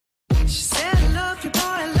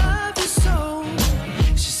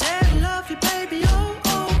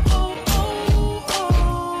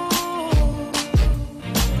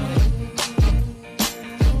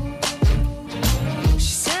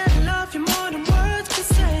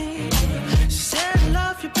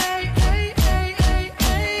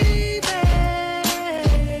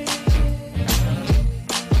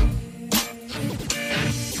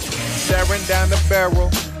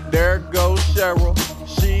barrel. There goes Cheryl.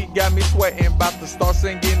 She got me sweating, about to start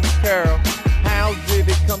singing the carol. How did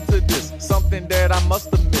it come to this? Something that I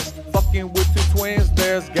must have missed. Fucking with two twins,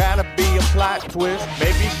 there's gotta be a plot twist.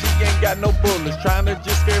 Maybe she ain't got no bullets, trying to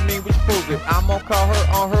just scare me, which proves it. I'm gonna call her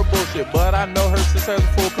on her bullshit, but I know her sis has a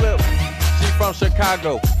full clip. She from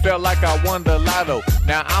Chicago, felt like I won the lotto.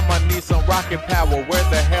 Now I'ma need some rocket power, where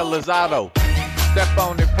the hell is Otto? Step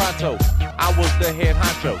on it pronto, I was the head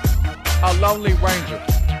honcho. A lonely ranger,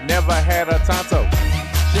 never had a tonto.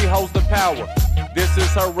 She holds the power, this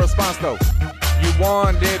is her response though. You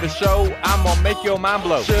won, did the show, I'ma make your mind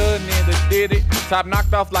blow. Shouldn't have did it, top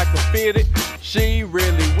knocked off like a fitted. She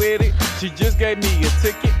really with it, she just gave me a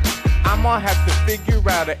ticket. I'ma have to figure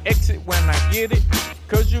out an exit when I get it.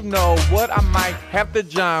 Cause you know what, I might have to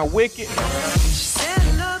John Wick it. She said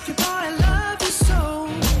I love you, boy, I love you so.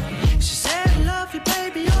 She said I love you,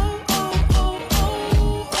 baby, oh, oh, oh,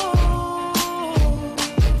 oh,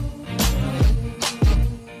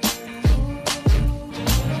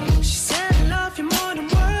 oh. She said I love you more than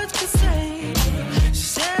words can say. She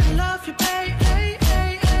said I love you, baby, hey,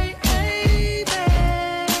 hey, hey, hey,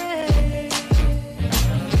 baby.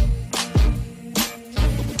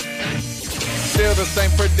 Still the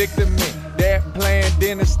same predicament, that playing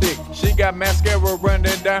dinner stick. She got mascara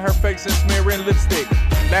running down her face and smearing lipstick.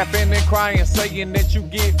 Laughing and crying, saying that you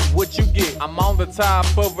get what you get. I'm on the top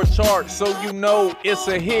of a chart, so you know it's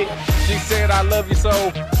a hit. She said I love you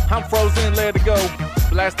so, I'm frozen, let it go.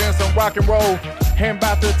 Blasting some rock and roll, and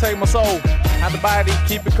about to take my soul. How the body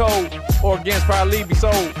keep it cold, organs probably be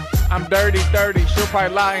sold. I'm dirty, she'll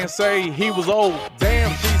probably lie and say he was old. Damn,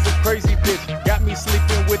 she's a crazy bitch, got me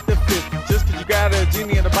sleeping with the fish. Just cause you got a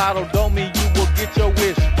genie in the bottle, don't mean you will get your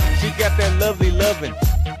wish. She got that lovely loving,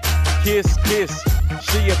 kiss, kiss.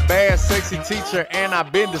 She a bad, sexy teacher, and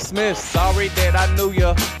I've been dismissed. Sorry that I knew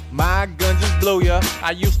ya, my gun just blew ya.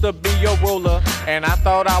 I used to be your ruler, and I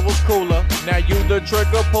thought I was cooler. Now you the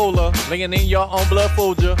trigger puller, laying in your own blood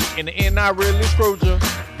fooled ya. In the end, I really screwed ya.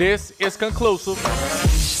 This is conclusive.